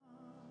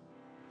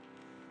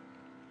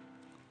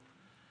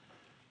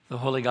The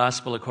Holy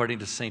Gospel according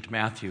to St.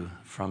 Matthew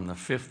from the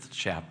 5th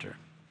chapter.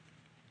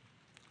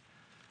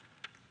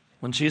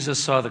 When Jesus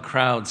saw the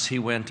crowds, he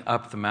went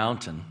up the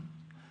mountain,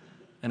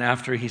 and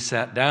after he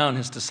sat down,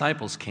 his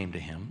disciples came to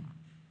him.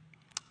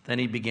 Then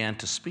he began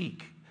to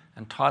speak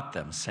and taught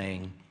them,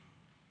 saying,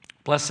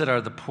 "Blessed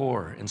are the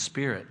poor in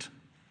spirit,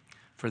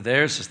 for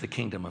theirs is the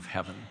kingdom of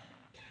heaven.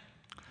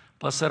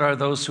 Blessed are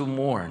those who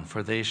mourn,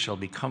 for they shall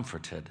be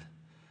comforted.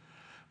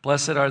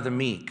 Blessed are the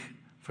meek,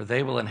 for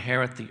they will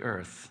inherit the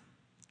earth.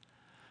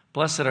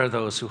 Blessed are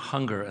those who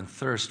hunger and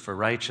thirst for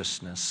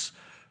righteousness,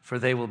 for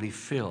they will be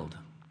filled.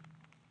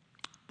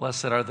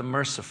 Blessed are the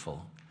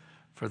merciful,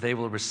 for they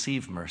will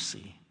receive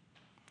mercy.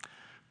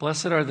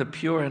 Blessed are the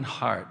pure in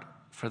heart,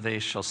 for they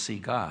shall see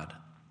God.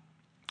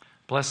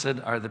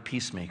 Blessed are the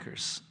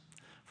peacemakers,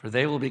 for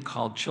they will be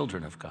called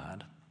children of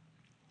God.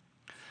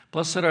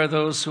 Blessed are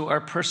those who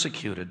are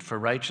persecuted for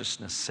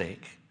righteousness'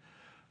 sake,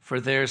 for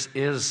theirs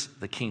is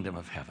the kingdom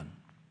of heaven.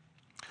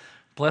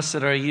 Blessed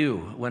are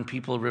you when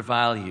people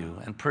revile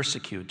you and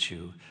persecute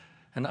you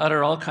and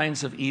utter all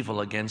kinds of evil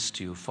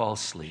against you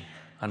falsely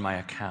on my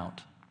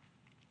account.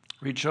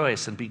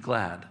 Rejoice and be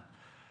glad,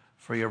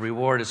 for your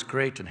reward is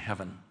great in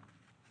heaven.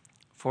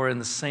 For in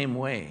the same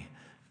way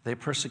they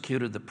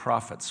persecuted the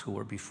prophets who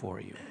were before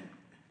you."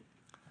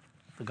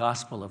 The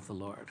Gospel of the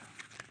Lord.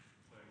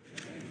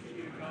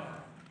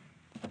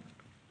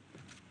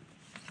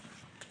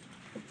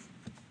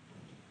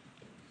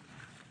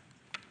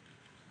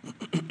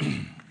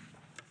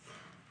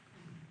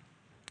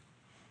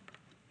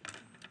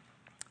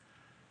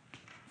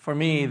 For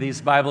me,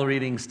 these Bible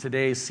readings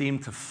today seem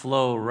to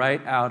flow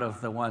right out of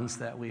the ones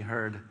that we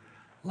heard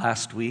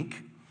last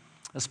week,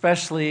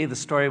 especially the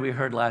story we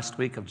heard last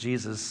week of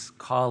Jesus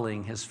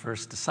calling his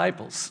first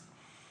disciples.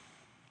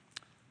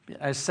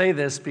 I say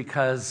this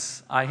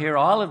because I hear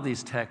all of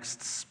these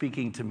texts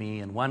speaking to me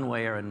in one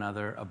way or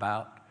another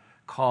about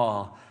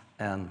call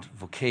and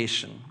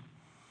vocation.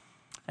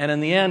 And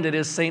in the end, it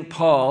is St.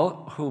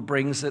 Paul who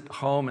brings it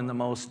home in the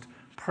most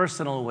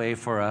personal way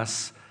for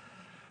us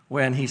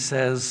when he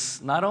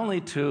says, not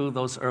only to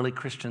those early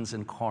Christians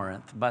in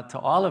Corinth, but to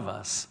all of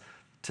us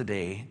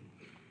today,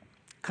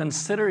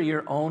 consider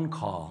your own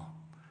call,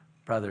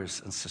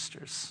 brothers and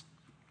sisters.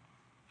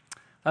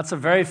 That's a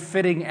very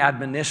fitting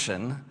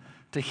admonition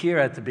to hear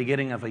at the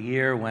beginning of a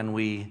year when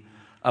we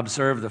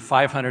observe the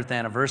 500th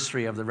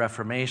anniversary of the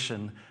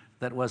Reformation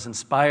that was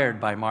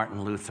inspired by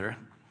Martin Luther.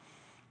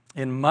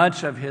 In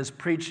much of his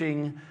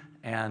preaching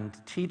and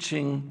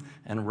teaching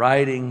and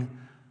writing,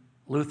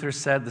 Luther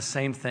said the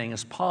same thing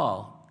as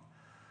Paul.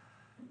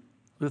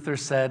 Luther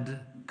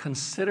said,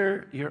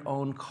 "Consider your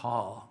own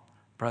call,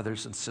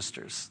 brothers and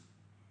sisters."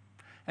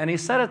 And he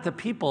said it to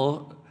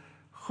people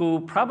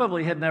who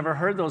probably had never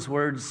heard those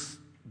words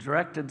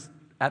directed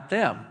at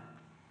them.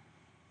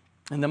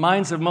 In the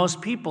minds of most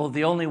people,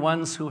 the only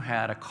ones who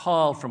had a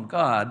call from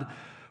God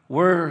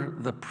were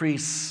the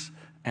priests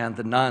and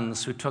the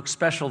nuns who took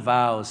special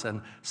vows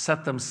and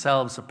set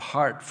themselves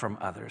apart from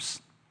others.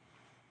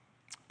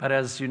 But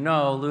as you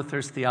know,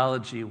 Luther's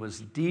theology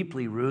was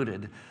deeply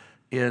rooted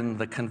in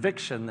the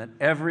conviction that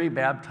every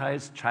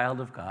baptized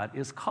child of God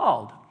is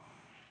called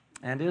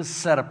and is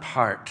set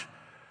apart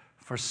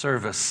for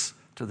service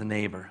to the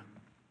neighbor.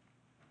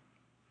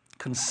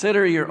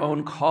 Consider your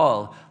own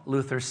call,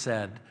 Luther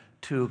said,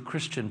 to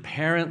Christian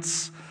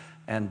parents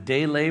and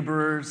day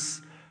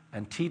laborers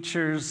and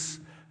teachers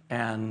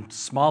and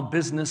small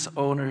business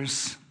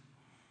owners.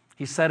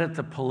 He said it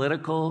to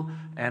political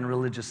and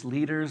religious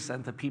leaders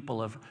and to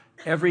people of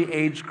every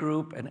age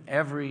group and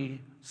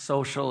every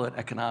social and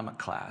economic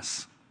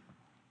class.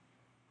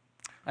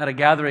 At a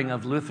gathering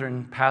of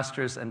Lutheran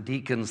pastors and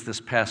deacons this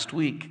past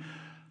week,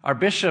 our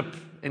bishop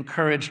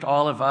encouraged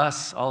all of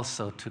us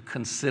also to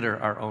consider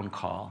our own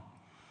call.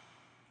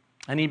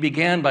 And he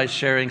began by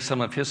sharing some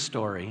of his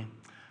story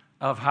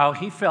of how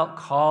he felt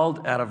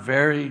called at a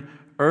very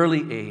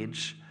early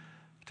age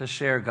to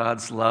share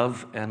God's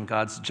love and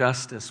God's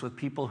justice with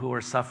people who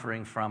were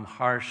suffering from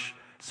harsh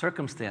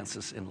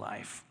circumstances in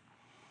life.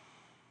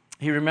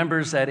 He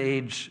remembers at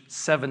age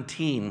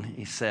 17,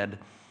 he said,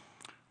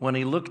 when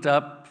he looked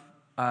up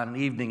on an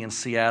evening in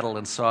Seattle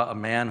and saw a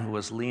man who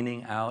was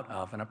leaning out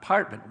of an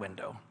apartment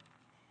window.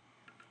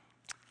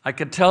 "I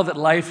could tell that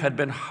life had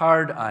been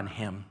hard on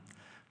him,"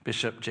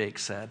 Bishop Jake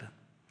said.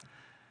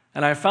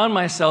 "And I found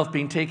myself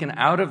being taken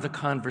out of the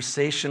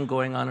conversation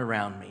going on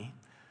around me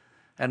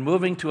and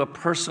moving to a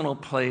personal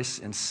place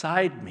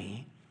inside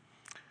me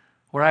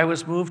where I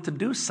was moved to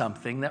do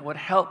something that would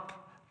help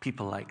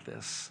people like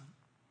this.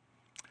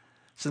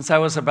 Since I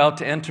was about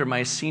to enter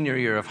my senior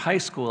year of high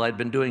school, I'd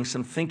been doing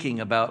some thinking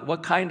about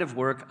what kind of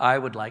work I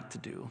would like to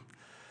do.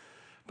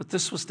 But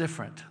this was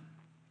different.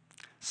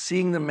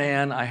 Seeing the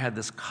man, I had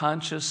this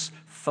conscious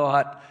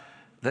thought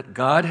that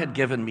God had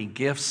given me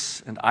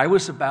gifts and I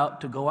was about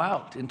to go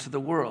out into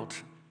the world.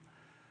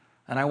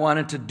 And I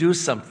wanted to do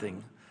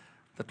something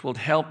that would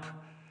help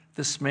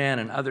this man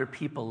and other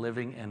people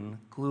living in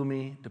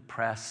gloomy,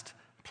 depressed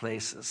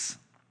places."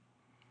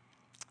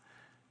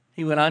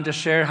 He went on to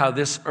share how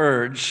this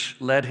urge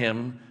led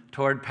him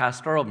toward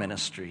pastoral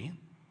ministry.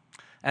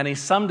 And he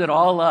summed it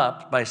all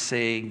up by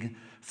saying,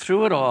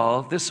 through it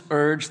all, this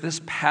urge,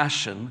 this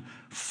passion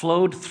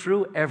flowed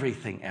through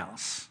everything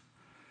else.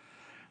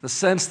 The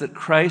sense that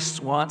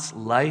Christ wants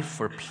life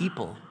for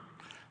people,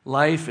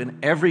 life in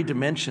every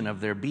dimension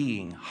of their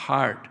being,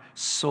 heart,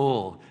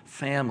 soul,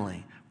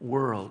 family,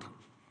 world,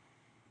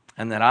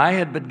 and that I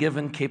had been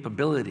given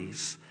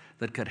capabilities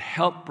that could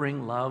help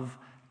bring love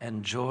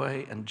and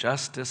joy and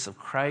justice of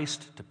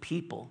Christ to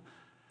people.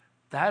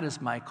 That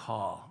is my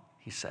call,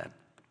 he said.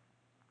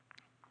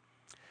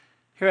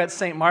 Here at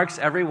St. Mark's,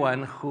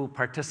 everyone who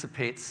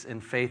participates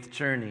in Faith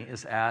Journey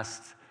is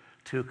asked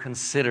to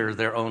consider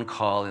their own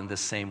call in the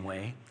same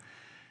way.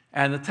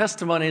 And the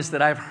testimonies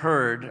that I've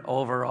heard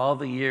over all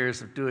the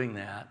years of doing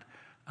that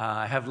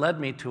have led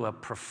me to a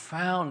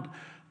profound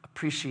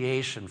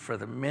appreciation for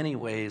the many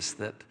ways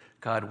that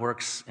God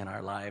works in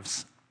our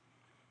lives.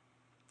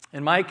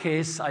 In my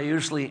case, I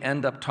usually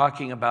end up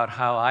talking about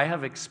how I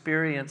have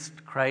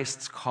experienced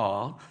Christ's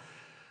call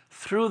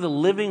through the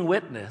living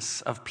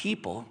witness of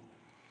people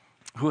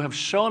who have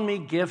shown me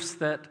gifts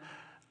that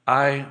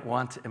I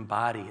want to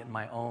embody in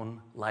my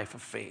own life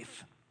of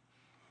faith.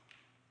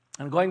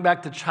 And going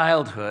back to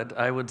childhood,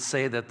 I would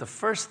say that the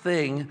first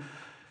thing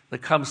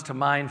that comes to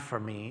mind for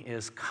me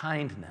is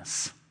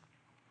kindness.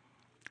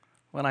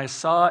 When I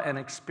saw and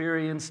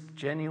experienced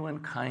genuine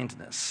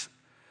kindness,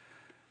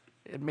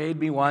 it made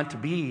me want to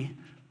be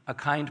a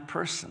kind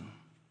person.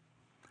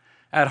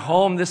 At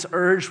home, this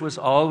urge was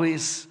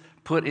always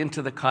put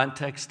into the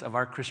context of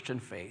our Christian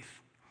faith.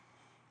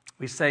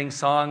 We sang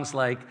songs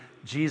like,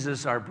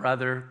 Jesus, our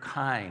brother,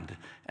 kind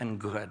and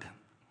good.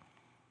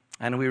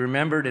 And we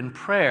remembered in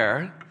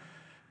prayer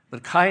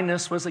that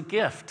kindness was a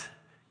gift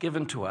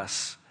given to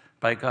us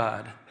by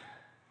God.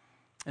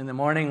 In the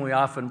morning, we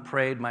often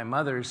prayed my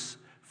mother's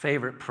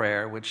favorite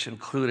prayer, which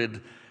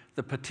included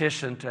the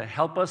petition to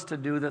help us to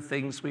do the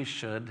things we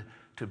should,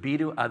 to be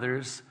to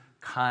others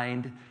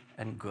kind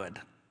and good.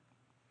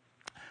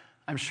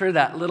 I'm sure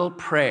that little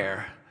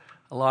prayer,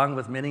 along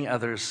with many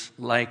others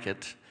like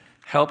it,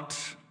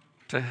 helped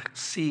to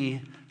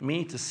see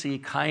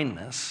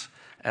kindness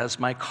as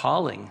my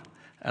calling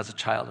as a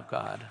child of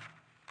God.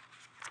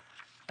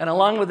 And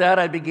along with that,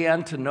 I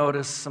began to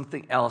notice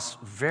something else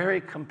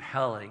very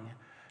compelling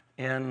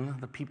in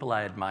the people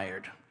I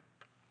admired.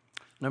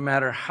 No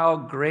matter how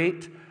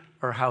great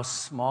or how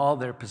small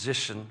their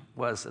position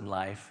was in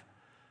life,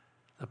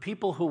 the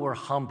people who were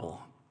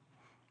humble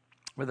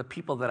were the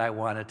people that I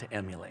wanted to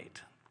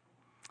emulate.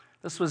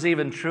 This was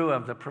even true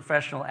of the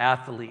professional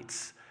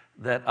athletes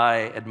that I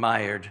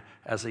admired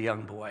as a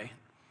young boy.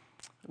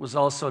 It was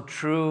also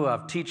true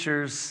of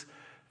teachers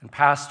and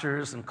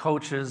pastors and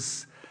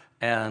coaches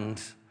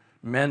and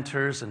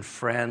mentors and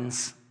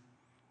friends.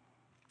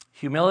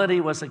 Humility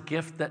was a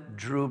gift that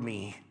drew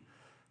me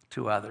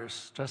to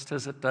others, just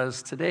as it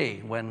does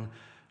today when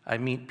I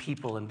meet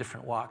people in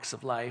different walks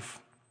of life.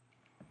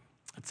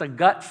 It's a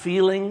gut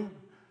feeling,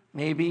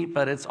 maybe,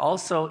 but it's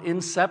also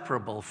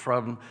inseparable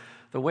from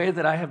the way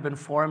that I have been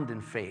formed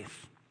in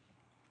faith.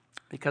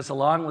 Because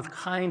along with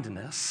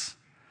kindness,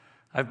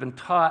 I've been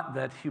taught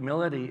that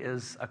humility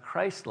is a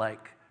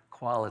Christ-like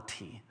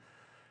quality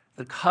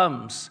that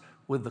comes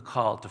with the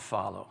call to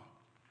follow.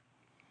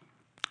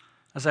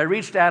 As I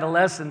reached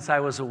adolescence, I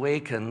was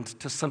awakened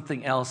to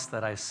something else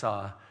that I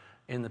saw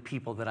in the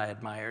people that I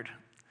admired.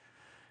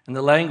 In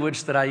the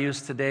language that I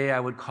use today, I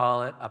would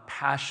call it a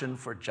passion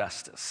for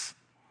justice.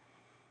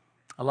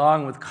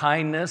 Along with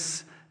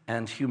kindness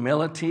and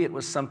humility, it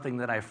was something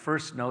that I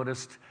first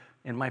noticed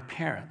in my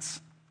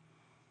parents.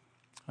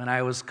 When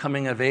I was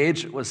coming of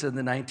age, it was in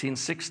the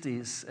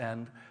 1960s,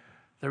 and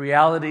the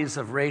realities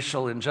of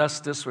racial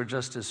injustice were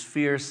just as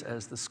fierce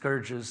as the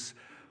scourges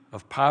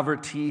of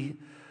poverty,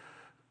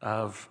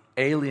 of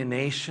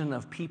alienation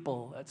of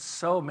people at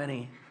so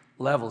many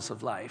levels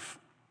of life.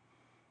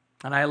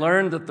 And I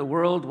learned that the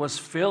world was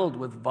filled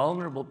with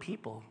vulnerable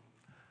people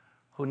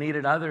who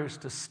needed others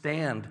to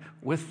stand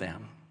with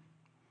them.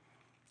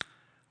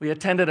 We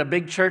attended a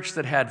big church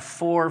that had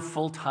 4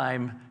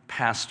 full-time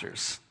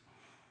pastors.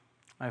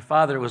 My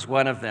father was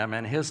one of them,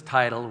 and his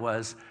title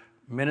was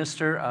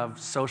Minister of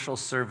Social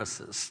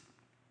Services.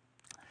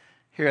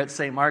 Here at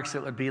St. Mark's,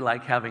 it would be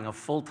like having a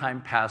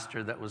full-time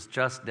pastor that was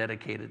just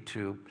dedicated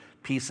to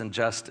peace and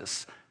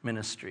justice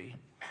ministry.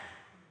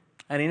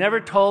 And he never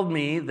told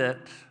me that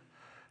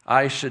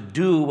I should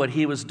do what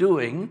he was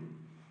doing,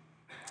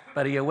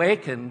 but he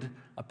awakened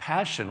a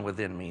passion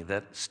within me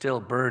that still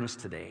burns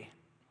today.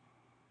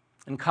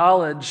 In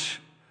college,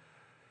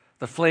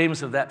 the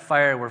flames of that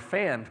fire were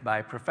fanned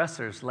by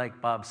professors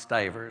like Bob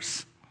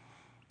Stivers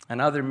and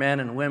other men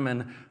and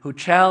women who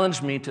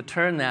challenged me to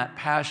turn that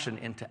passion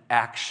into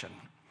action,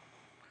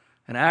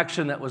 an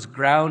action that was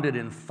grounded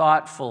in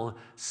thoughtful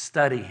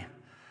study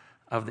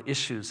of the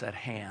issues at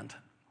hand.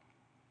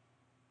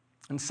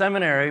 In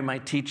seminary, my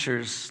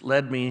teachers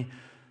led me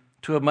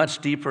to a much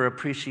deeper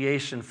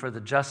appreciation for the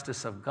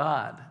justice of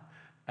God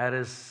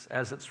as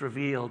it's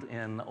revealed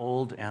in the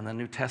Old and the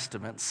New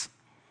Testaments.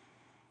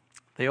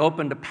 They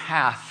opened a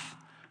path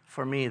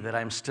for me that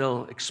I'm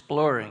still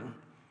exploring,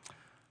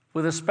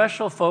 with a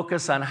special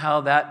focus on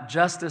how that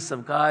justice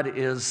of God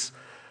is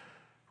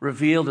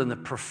revealed in the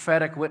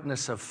prophetic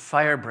witness of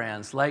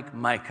firebrands like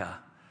Micah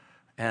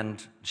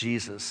and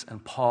Jesus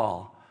and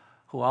Paul,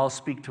 who all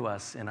speak to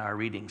us in our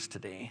readings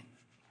today.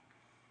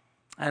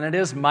 And it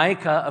is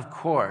Micah, of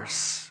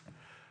course,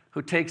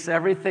 who takes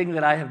everything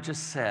that I have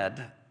just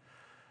said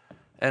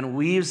and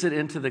weaves it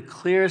into the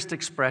clearest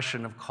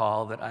expression of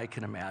call that I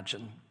can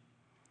imagine.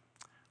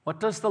 What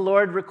does the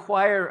Lord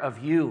require of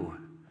you,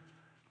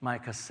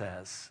 Micah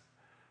says,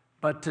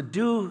 but to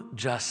do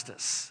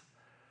justice,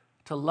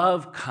 to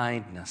love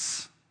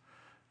kindness,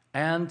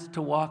 and to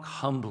walk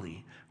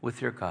humbly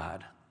with your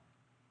God.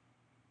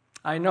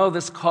 I know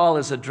this call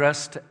is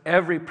addressed to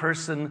every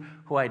person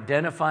who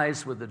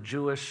identifies with the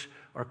Jewish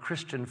or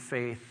Christian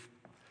faith,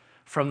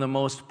 from the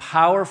most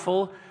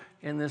powerful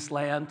in this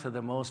land to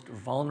the most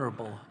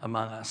vulnerable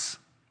among us.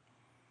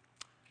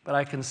 But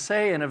I can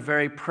say in a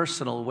very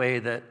personal way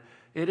that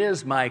it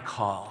is my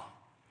call,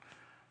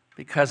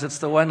 because it's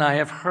the one I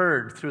have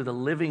heard through the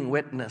living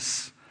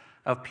witness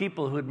of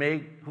people who've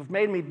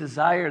made me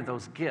desire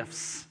those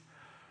gifts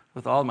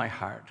with all my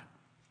heart.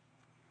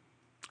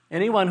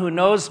 Anyone who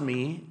knows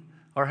me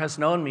or has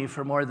known me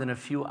for more than a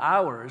few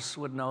hours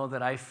would know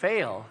that I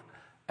fail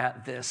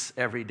at this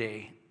every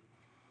day.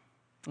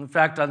 In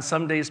fact, on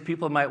some days,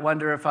 people might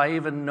wonder if I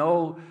even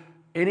know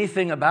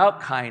anything about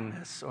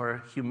kindness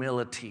or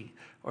humility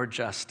or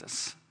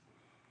justice.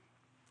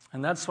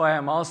 And that's why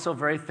I'm also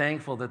very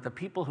thankful that the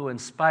people who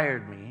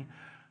inspired me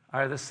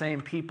are the same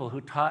people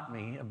who taught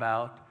me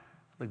about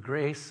the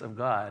grace of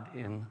God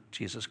in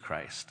Jesus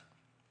Christ.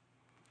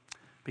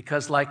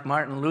 Because like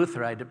Martin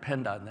Luther, I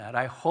depend on that.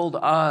 I hold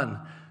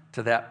on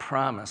to that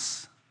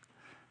promise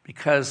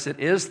because it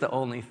is the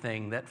only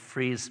thing that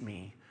frees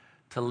me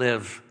to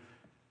live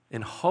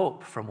in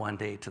hope from one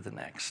day to the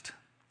next.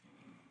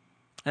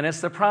 And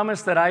it's the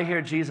promise that I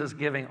hear Jesus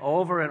giving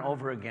over and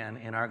over again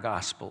in our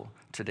gospel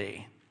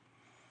today.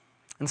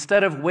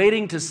 Instead of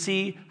waiting to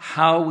see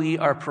how we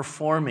are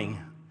performing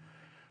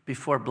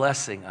before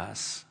blessing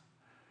us,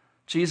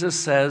 Jesus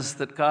says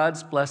that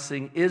God's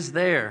blessing is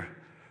there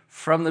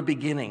from the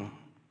beginning.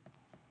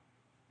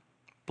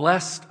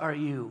 Blessed are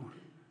you,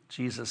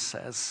 Jesus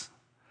says,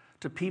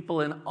 to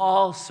people in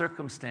all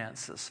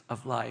circumstances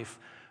of life.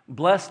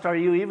 Blessed are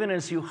you even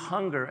as you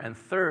hunger and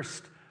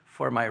thirst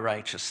for my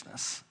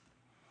righteousness.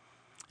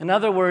 In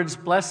other words,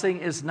 blessing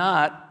is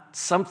not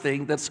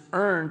something that's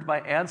earned by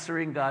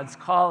answering God's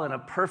call in a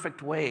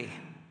perfect way.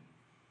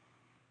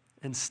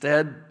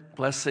 Instead,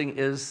 blessing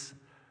is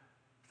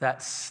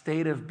that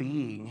state of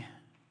being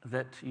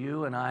that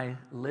you and I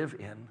live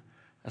in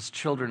as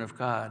children of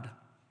God.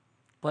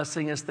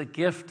 Blessing is the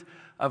gift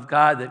of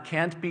God that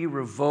can't be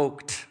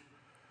revoked,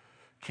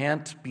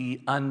 can't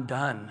be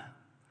undone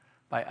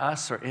by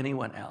us or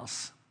anyone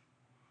else.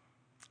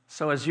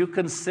 So as you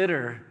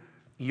consider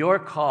your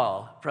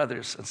call,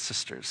 brothers and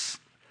sisters,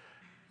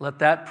 let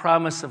that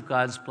promise of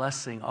God's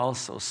blessing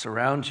also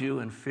surround you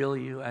and fill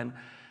you, and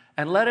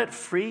let it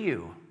free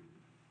you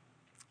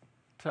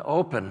to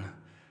open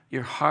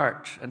your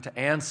heart and to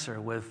answer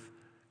with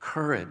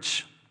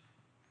courage.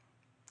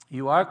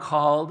 You are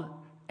called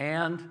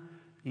and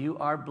you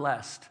are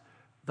blessed.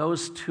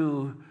 Those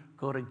two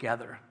go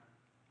together,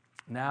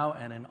 now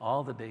and in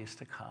all the days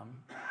to come.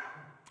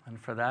 And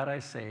for that I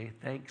say,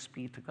 thanks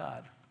be to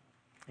God.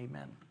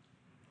 Amen.